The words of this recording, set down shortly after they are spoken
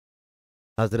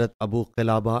Hazrat Abu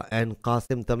Qilaba and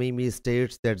Qasim Tamimi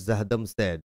states that Zahdam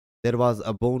said, there was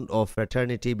a bond of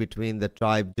fraternity between the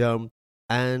tribe Jarm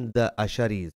and the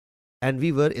Asharis, and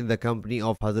we were in the company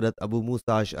of Hazrat Abu Musa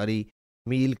Ash'ari,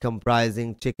 meal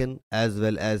comprising chicken as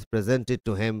well as presented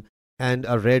to him, and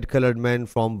a red-colored man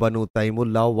from Banu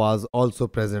Taimullah was also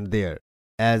present there,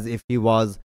 as if he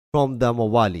was from the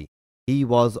Mawali. He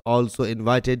was also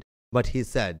invited, but he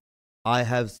said, I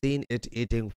have seen it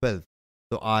eating filth,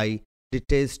 so I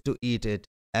detest to eat it,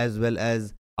 as well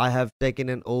as I have taken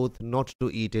an oath not to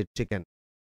eat it chicken.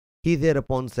 He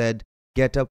thereupon said,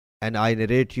 get up, and I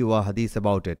narrate you a hadith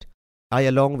about it. I,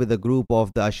 along with a group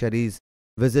of the Asharis,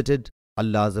 visited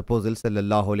Allah's Apostle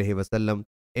sallallahu alaihi wasallam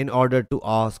in order to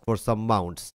ask for some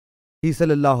mounts. He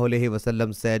sallallahu alaihi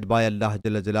wasallam said, by Allah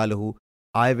Jalla Jalaluhu,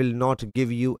 I will not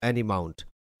give you any mount,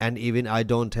 and even I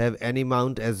don't have any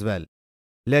mount as well.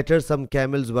 Later, some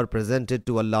camels were presented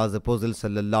to Allah's Apostle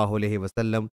sallallahu alaihi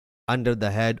wasallam under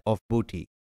the head of booty.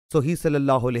 So he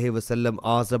sallallahu alaihi wasallam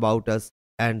asked about us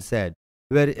and said,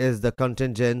 where is the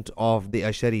contingent of the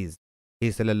Asharis? He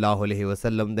sallallahu alaihi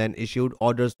wasallam then issued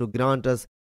orders to grant us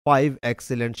 5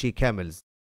 excellent she camels.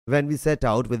 When we set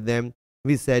out with them,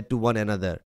 we said to one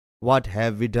another, what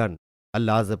have we done?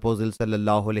 Allah's Apostle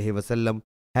sallallahu alaihi wasallam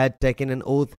had taken an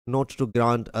oath not to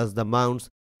grant us the mounts,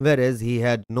 whereas he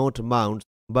had not mounts,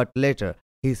 but later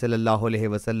he sallallahu alaihi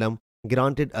wasallam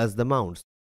granted us the mounts.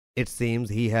 It seems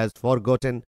he has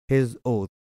forgotten his oath.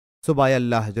 So by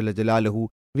Allah Jalla Jalaluhu,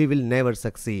 we will never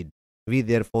succeed. We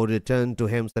therefore returned to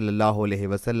him sallallahu alaihi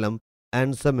wasallam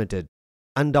and submitted.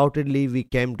 Undoubtedly we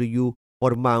came to you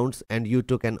for mounts, and you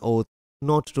took an oath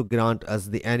not to grant us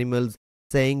the animals,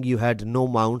 saying you had no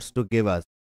mounts to give us.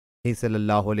 He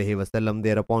sallallahu alaihi wasallam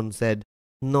thereupon said,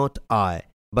 not I,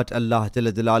 but Allah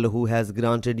Jalla Jalaluhu has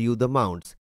granted you the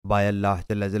mounts. By Allah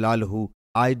Jalla Jalaluhu,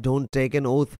 I don't take an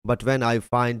oath, but when I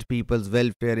find people's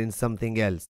welfare in something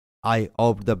else, I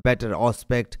opt the better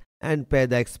aspect and pay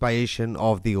the expiation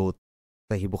of the oath.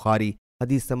 Sahih Bukhari,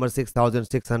 Hadith number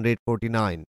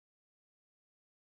 6649.